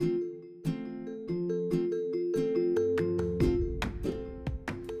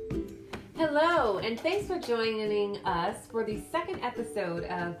and thanks for joining us for the second episode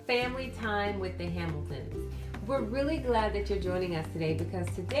of Family Time with the Hamiltons. We're really glad that you're joining us today because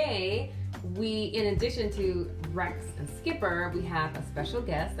today we, in addition to Rex and Skipper, we have a special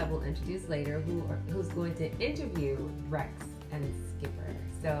guest that we'll introduce later who's going to interview Rex and Skipper.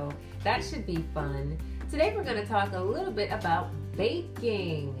 So that should be fun. Today we're going to talk a little bit about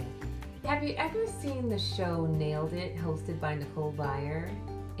baking. Have you ever seen the show Nailed It, hosted by Nicole Byer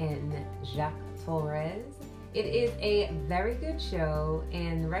and Jacques Torres? It is a very good show,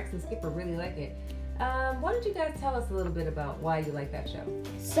 and Rex and Skipper really like it. Why don't you guys tell us a little bit about why you like that show?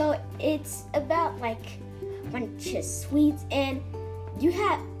 So it's about like a bunch of sweets, and you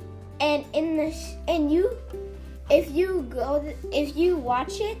have, and in the if you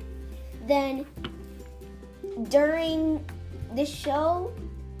watch it, then during the show,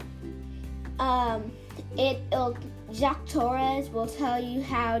 Jacques Torres will tell you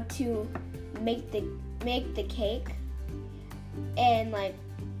how to make the cake, and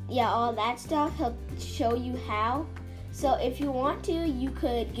all that stuff. He'll show you how. So if you want to, you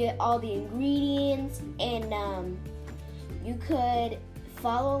could get all the ingredients, and you could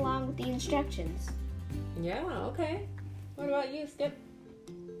follow along with the instructions. Yeah, okay. What about you, Skip?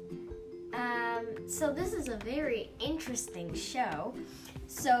 So this is a very interesting show.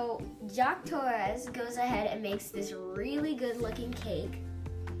 So Jacques Torres goes ahead and makes this really good looking cake,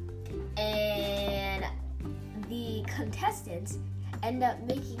 and the contestants end up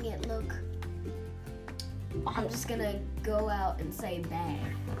making it look, I'm just gonna go out and say bad,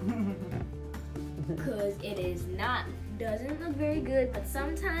 because doesn't look very good, but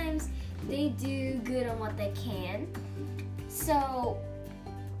sometimes they do good on what they can. So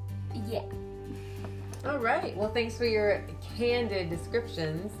yeah. All right. Well, thanks for your candid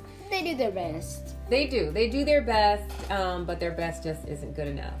descriptions. They do their best. They do their best, but their best just isn't good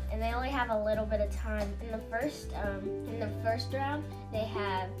enough. And they only have a little bit of time. In the first round, they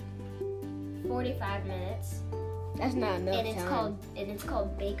have 45 minutes. That's not enough time. It's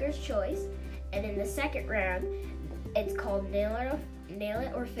called Baker's Choice. And in the second round, it's called Nail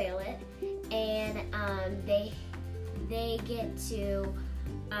It or Fail It. And they get to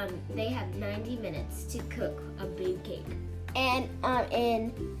they have 90 minutes to cook a big cake. And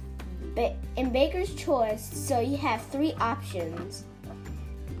in Baker's Choice, so you have three options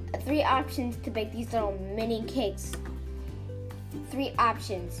to bake these little mini cakes. 3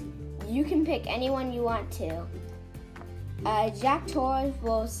 options. You can pick any one you want to. Jacques Torres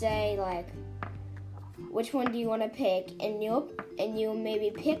will say which one do you want to pick, and you'll maybe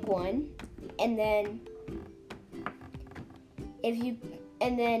pick one, and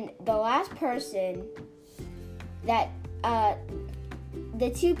then the last person that the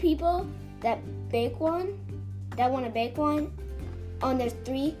 2 people that want to bake one, there's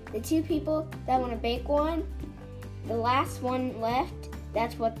 3. The 2 people that want to bake one, the last one left,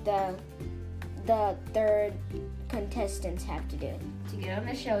 that's what the third contestants have to do. To get on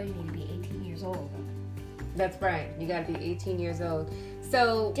the show, you need to be 18 years old. That's right. You got to be 18 years old.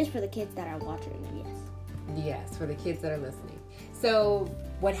 So just for the kids that are watching, yes. Yes, for the kids that are listening. So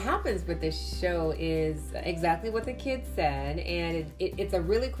what happens with this show is exactly what the kids said, and it's a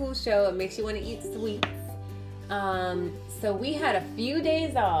really cool show. It makes you want to eat sweets. So we had a few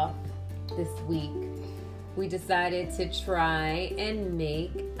days off this week. We decided to try and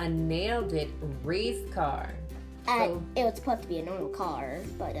make a Nailed It race car. So, it was supposed to be a normal car,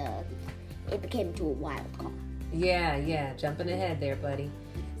 but it became into a wild car. Yeah, jumping ahead there, buddy.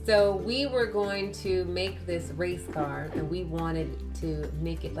 So we were going to make this race car, and we wanted to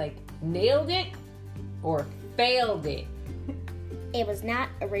make it Nailed It or Failed It. It was not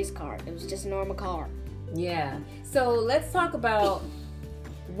a race car. It was just a normal car. Yeah. So let's talk about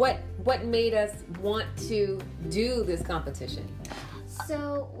what made us want to do this competition.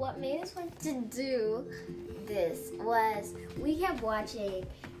 So what made us want to do this was we kept watching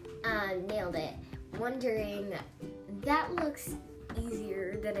Nailed It, wondering, that looks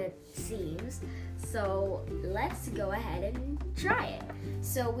easier than it seems, so let's go ahead and try it.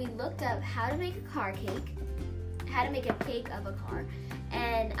 So we looked up how to make a cake of a car,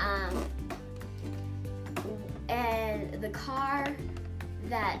 and the car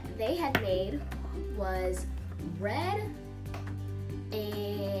that they had made was red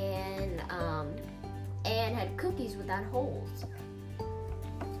and had cookies without holes.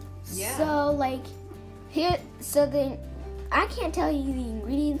 Yeah. So then I can't tell you the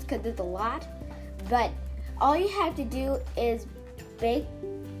ingredients because there's a lot, but all you have to do is bake.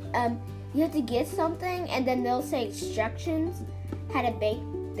 You have to get something, and then they'll say instructions how to bake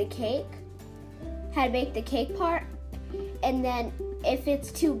the cake, how to bake the cake part, and then if it's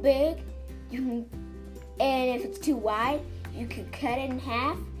too big, and if it's too wide, you could cut it in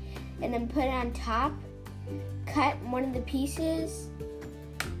half and then put it on top. Cut one of the pieces,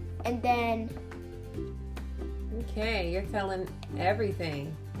 and then. Okay, you're telling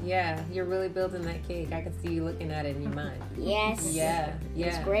everything. Yeah, you're really building that cake. I can see you looking at it in your mind. Yes. Yeah.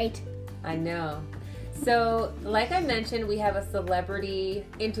 It's great. I know. So, like I mentioned, we have a celebrity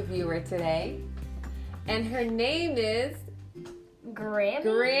interviewer today, and her name is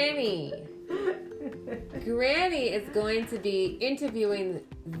Granny. Granny is going to be interviewing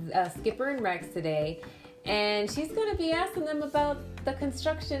Skipper and Rex today, and she's going to be asking them about the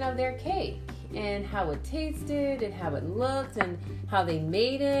construction of their cake and how it tasted and how it looked and how they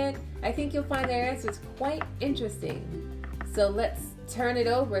made it. I think you'll find their answers quite interesting. So let's turn it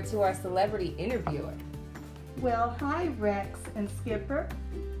over to our celebrity interviewer. Well, hi Rex and Skipper.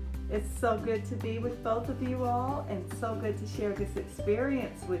 It's so good to be with both of you all and so good to share this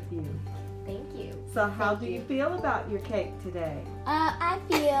experience with you. Thank you. So how do you feel about your cake today? I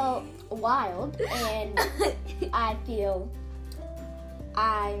feel wild, and I feel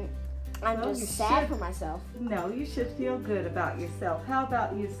I'm Well, you just sad should. for myself. No, you should feel good about yourself. How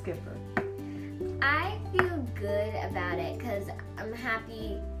about you, Skipper? I feel good about it because I'm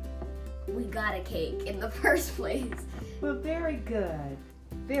happy we got a cake in the first place. Well, very good.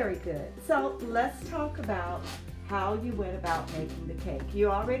 Very good. So let's talk about how you went about making the cake. You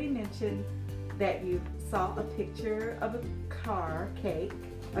already mentioned that you saw a picture of a car cake,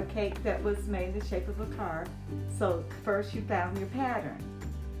 a cake that was made in the shape of a car. So first you found your pattern.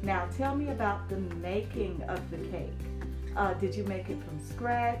 Now tell me about the making of the cake. Did you make it from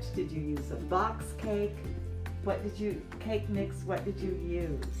scratch? Did you use a box cake? Cake mix, what did you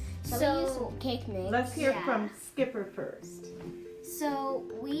use? So we use some cake mix. Let's hear Yeah. from Skipper first. So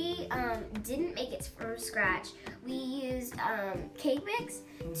we didn't make it from scratch. We used cake mix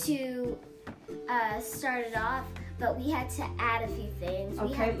to start it off, but we had to add a few things.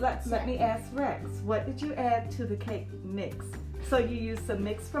 Okay, let me ask Rex, what did you add to the cake mix? So you used a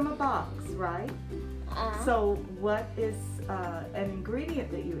mix from a box, right? So what is an ingredient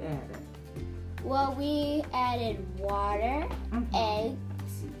that you added? Well, we added water, Mhm.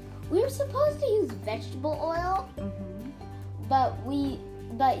 eggs. We were supposed to use vegetable oil, Mm-hmm. but we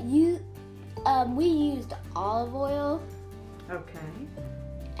used olive oil, Okay.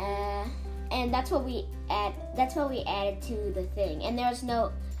 and that's what we added to the thing. And there was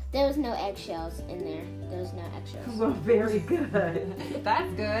no eggshells in there. There was no eggshells. Well, very good. That's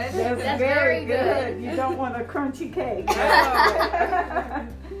good. That's very good. You don't want a crunchy cake.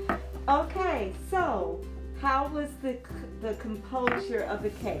 Okay, so how was the composure of the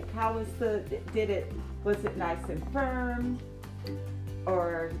cake? Was it nice and firm?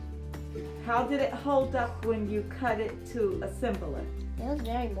 Or how did it hold up when you cut it to assemble it? It was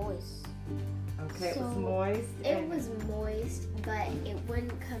very moist. Okay, it was So, moist. It and- was moist, but it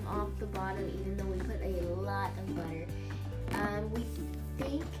wouldn't come off the bottom even though we put a lot of butter. We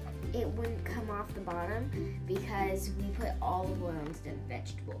think it wouldn't come off the bottom because we put olive oil instead of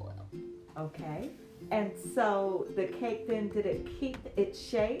vegetable oil. Okay. And so the cake then, did it keep its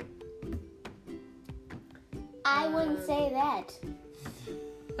shape? I wouldn't say that.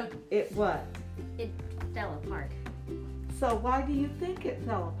 It what? It fell apart. So why do you think it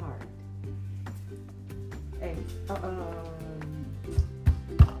fell apart? Hey,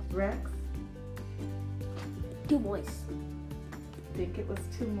 Rex, Too moist. think it was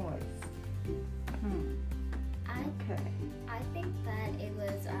too moist. Okay. I think that it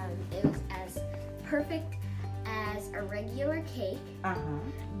was as perfect as a regular cake,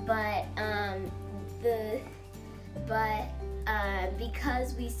 but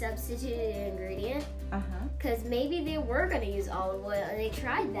because we substituted an ingredient, because maybe they were going to use olive oil and they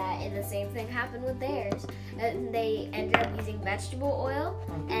tried that and the same thing happened with theirs, and they ended up using vegetable oil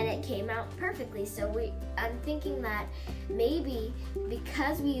and it came out perfectly. So I'm thinking that maybe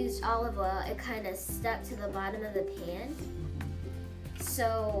because we used olive oil, it kind of stuck to the bottom of the pan.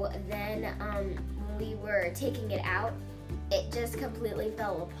 So then when we were taking it out, it just completely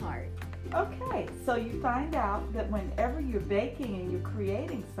fell apart. Okay, so you find out that whenever you're baking and you're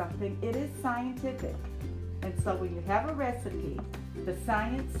creating something, it is scientific. And so when you have a recipe, the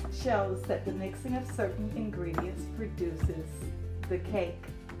science shows that the mixing of certain ingredients produces the cake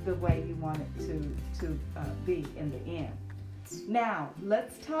the way you want it to be in the end. Now,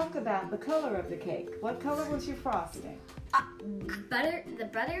 let's talk about the color of the cake. What color was your frosting? The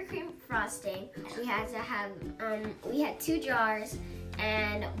buttercream frosting, we had to have, we had 2 jars,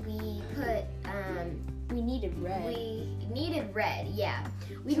 and we put, We needed red. we needed red, yeah.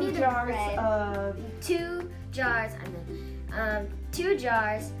 We 2 needed jars red. of 2 jars, 2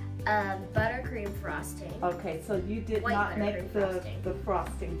 jars buttercream frosting. Okay, so you did White not make buttercream the frosting. the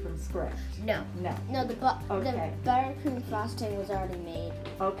frosting from scratch. No. No. No, the Okay. buttercream frosting was already made.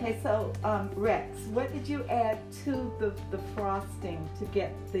 Okay, so Rex, what did you add to the frosting to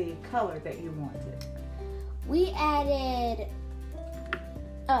get the color that you wanted? We added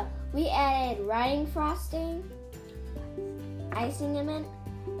writing frosting, icing I meant,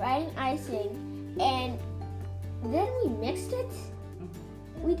 writing icing, and then we mixed it.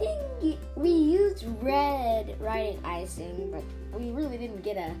 We used red writing icing, but we really didn't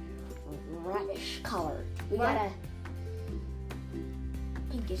get a reddish color. We got a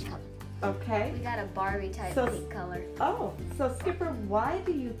pinkish color. Okay. We got a Barbie type So- pink color. Oh, so Skipper, why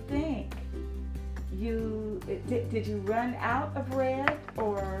do you think did you run out of red,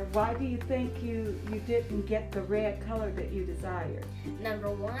 or why do you think you didn't get the red color that you desired? Number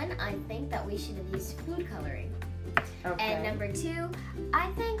one, I think that we should have used food coloring. Okay. And number two,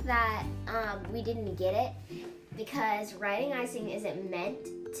 I think that we didn't get it because writing icing isn't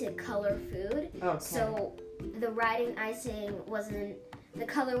meant to color food. Okay. So the writing icing the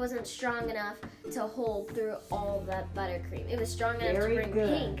color wasn't strong enough to hold through all the buttercream. It was strong enough Very to bring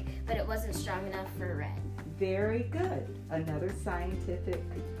good. pink, but it wasn't strong enough for red. Very good. Another scientific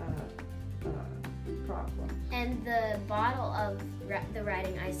problem. And the bottle of the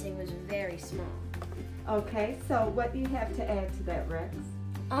writing icing was very small. Okay, so what do you have to add to that, Rex?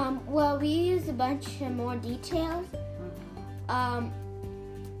 Well, we used a bunch of more details.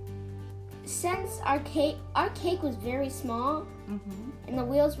 Since our cake was very small and the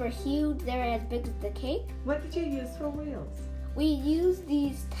wheels were huge, they were as big as the cake. What did you use for wheels? We used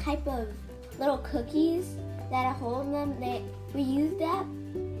these type of little cookies that hold them. We used that,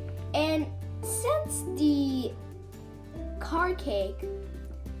 and since the car cake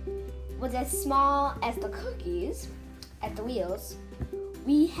was as small as the cookies, as the wheels,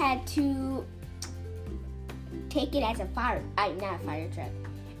 we had to take it as a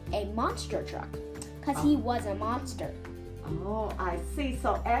a monster truck, because he was a monster. Oh, I see.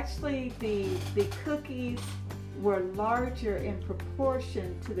 So actually the cookies were larger in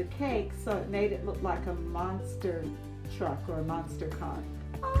proportion to the cake, so it made it look like a monster truck or a monster car.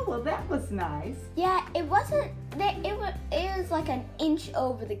 Oh, well, that was nice. Yeah, it wasn't. It was like an inch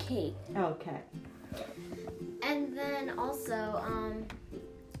over the cake. Okay. And then also,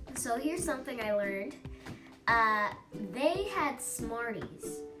 so here's something I learned. They had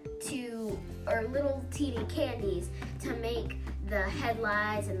Smarties or little teeny candies to make the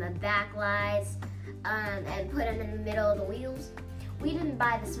headlights and the backlights and put them in the middle of the wheels. We didn't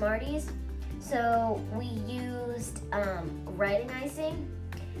buy the Smarties, so we used writing icing,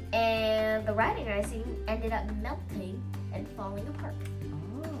 and the writing icing ended up melting and falling apart.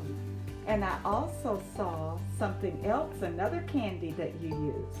 Oh. And I also saw something else, another candy that you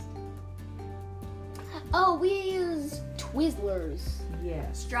used. Oh, we used Twizzlers.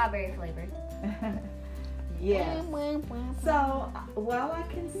 Yes. Strawberry flavored. Yes. So, well, I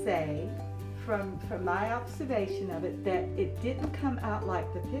can say from my observation of it that it didn't come out like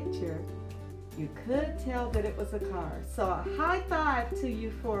the picture. You could tell that it was a car. So a high five to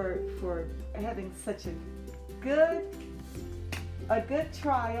you for having such a good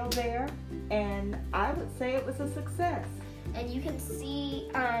trial there, and I would say it was a success. And you can see,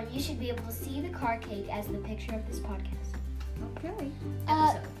 you should be able to see the car cake as the picture of this podcast Okay.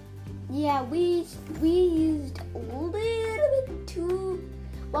 episode. Yeah, we used a little bit too.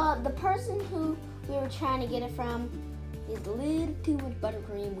 Well, the person who we were trying to get it from used a little too much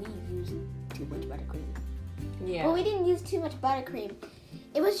buttercream. We used too much buttercream. Yeah. Well, we didn't use too much buttercream.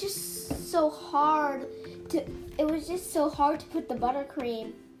 It was just so hard to. It was just so hard to put the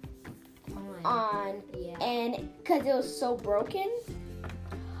buttercream on, Yeah. and because it was so broken.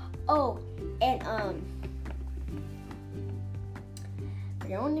 Oh, and for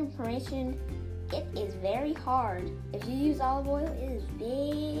your own information, it is very hard. If you use olive oil, it is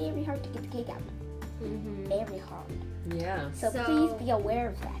very hard to get the cake out. Mm-hmm. Very hard. Yeah. So So- please be aware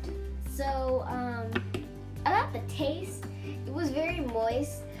of that. So, about the taste, it was very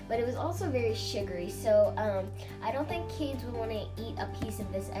moist, but it was also very sugary. So, I don't think kids would want to eat a piece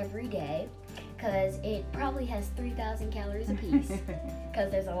of this every day because it probably has 3,000 calories a piece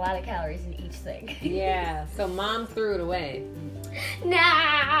because there's a lot of calories in each thing. Yeah. So mom threw it away. No!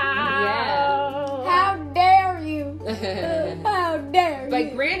 Yeah. How dare you? How dare But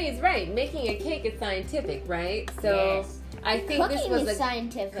you? Granny's right. Making a cake is scientific, right? So Yes. I think this Cooking was is a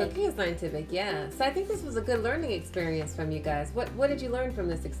scientific. cooking is scientific. Yeah. So I think this was a good learning experience from you guys. What did you learn from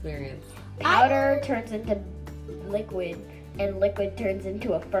this experience? Powder turns into liquid, and liquid turns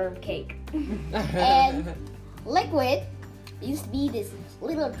into a firm cake. And liquid It used to be this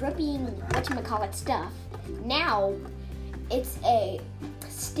little dripping, whatchamacallit stuff. Now, it's a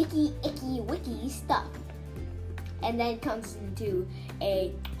sticky, icky, wicky stuff. And then it comes into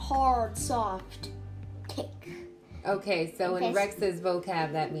a hard, soft cake. Okay, so in Okay. Rex's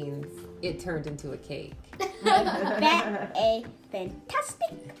vocab, that means it turned into a cake. A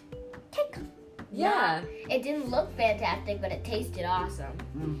fantastic cake. Yeah. It didn't look fantastic, but it tasted awesome.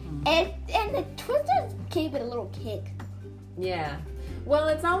 Mhm. And the Twizzlers gave it a little kick. Yeah. Well,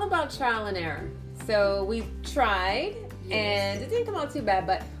 it's all about trial and error. So we tried, and it didn't come out too bad,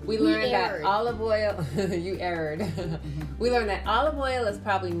 but we learned erred. that olive oil, you erred. We learned that olive oil is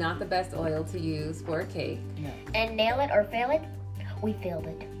probably not the best oil to use for a cake. And nail it or fail it, we failed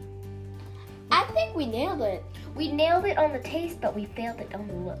it. I think we nailed it. We nailed it on the taste, but we failed it on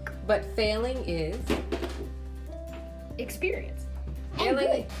the look. But failing is Experience.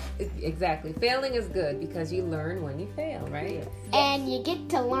 failing. Exactly. Failing is good because you learn when you fail, right? And you get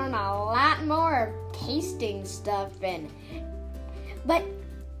to learn a lot more of tasting stuff. But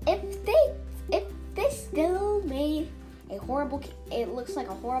if they still made a horrible cake, it looks like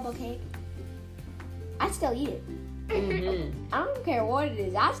a horrible cake, I still eat it. Hmm. I don't care what it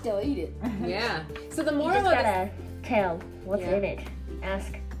is, I still eat it. Yeah. So the You moral just of the gotta tell what's Yeah. in it.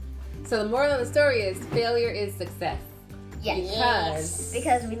 Ask. So the moral of the story is failure is success. Yes.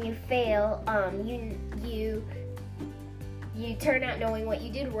 Because when you fail, you turn out knowing what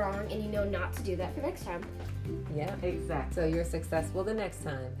you did wrong, and you know not to do that for next time. Yeah. Exactly. So you're successful the next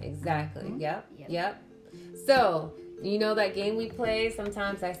time. Exactly. Mhm. Yep. So, you know that game we play?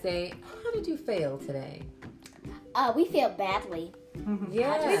 Sometimes I say, how did you fail today? We failed badly.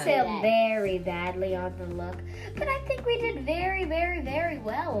 Yeah. We Yeah. failed very badly on the look, but I think we did very, very, very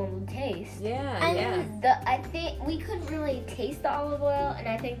well on the taste. Yeah, I yeah. I think we couldn't really taste the olive oil, and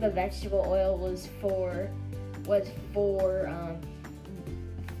I think the vegetable oil was for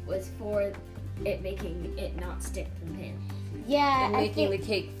it making it not stick to the pan. Yeah, And I making think the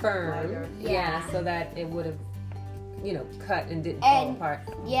cake firm. Lighter. Yeah, so that it would have, cut and didn't fall And- apart.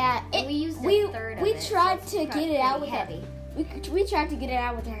 yeah. And we used we- a third of we it, tried so it's to get it out pretty with heavy. we tried to get it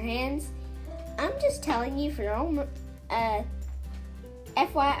out with our hands. I'm just telling you for your own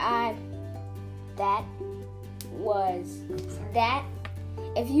FYI, that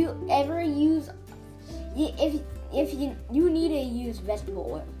if you ever use if you need to use vegetable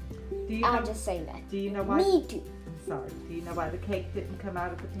oil, Do you I'm know? just saying that. Do you know why? Need to. I'm sorry. Do you know why the cake didn't come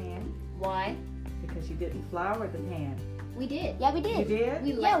out of the pan? Why? Because you didn't flour the pan. We did. Yeah, we You did. did?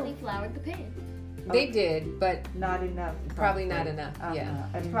 We Yeah. lightly floured the pan. They did, but Not enough. Probably not enough, yeah.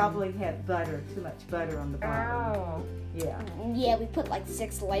 And probably had butter, too much butter on the bottom. Oh. Yeah. Yeah, we put like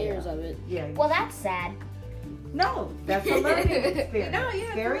 6 layers of it. Yeah. Well, that's sad. No, that's a learning experience. No,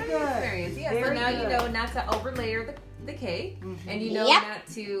 yeah, Very it's a good. learning experience. Yeah, so Very now you good. know not to overlayer the cake, Mhm. and you know Yep. not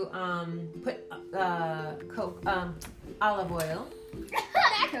to put olive oil.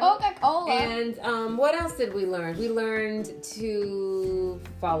 Coca-Cola. And what else did we learn? We learned to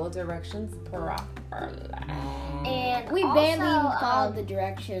follow directions properly. And We also, barely even followed the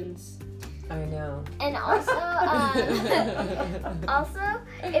directions. I know. And also,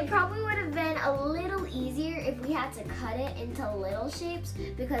 it probably would have been a little easier if we had to cut it into little shapes,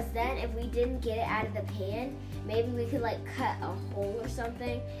 because then if we didn't get it out of the pan, maybe we could like cut a hole or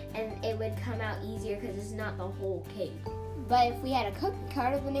something, and it would come out easier because it's not the whole cake. But if we had a cookie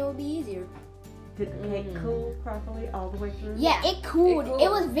cutter, then it would be easier. Did the cake cool properly all the way through? Yeah, it cooled. It cooled. It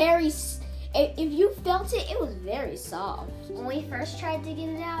was very. If you felt it, it was very soft. When we first tried to get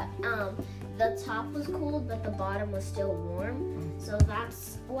it out, the top was cold, but the bottom was still warm. So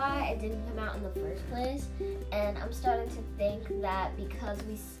that's why it didn't come out in the first place. And I'm starting to think that because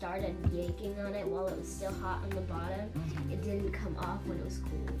we started baking on it while it was still hot on the bottom, it didn't come off when it was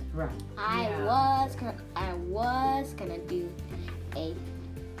cold. Right. I Yeah. was gonna do a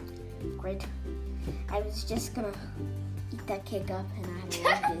great. I was just gonna eat that cake up, and I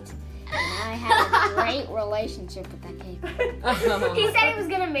loved it. And I had a great relationship with that cake. He said he was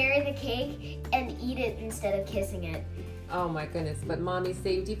gonna marry the cake and eat it instead of kissing it. Oh my goodness! But mommy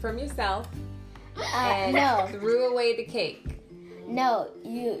saved you from yourself and No, threw away the cake. no,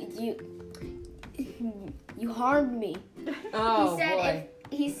 you harmed me. Oh boy!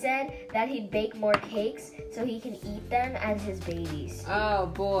 He said that he'd bake more cakes so he can eat them as his babies. Oh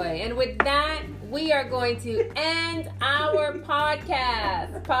boy. And with that, we are going to end our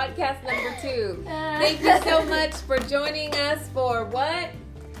podcast. Podcast number 2. Thank you so much for joining us for what?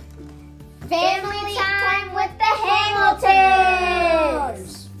 Family time with the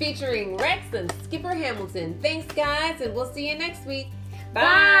Hamiltons. Featuring Rex and Skipper Hamilton. Thanks guys, and we'll see you next week.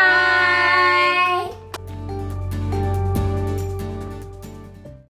 Bye.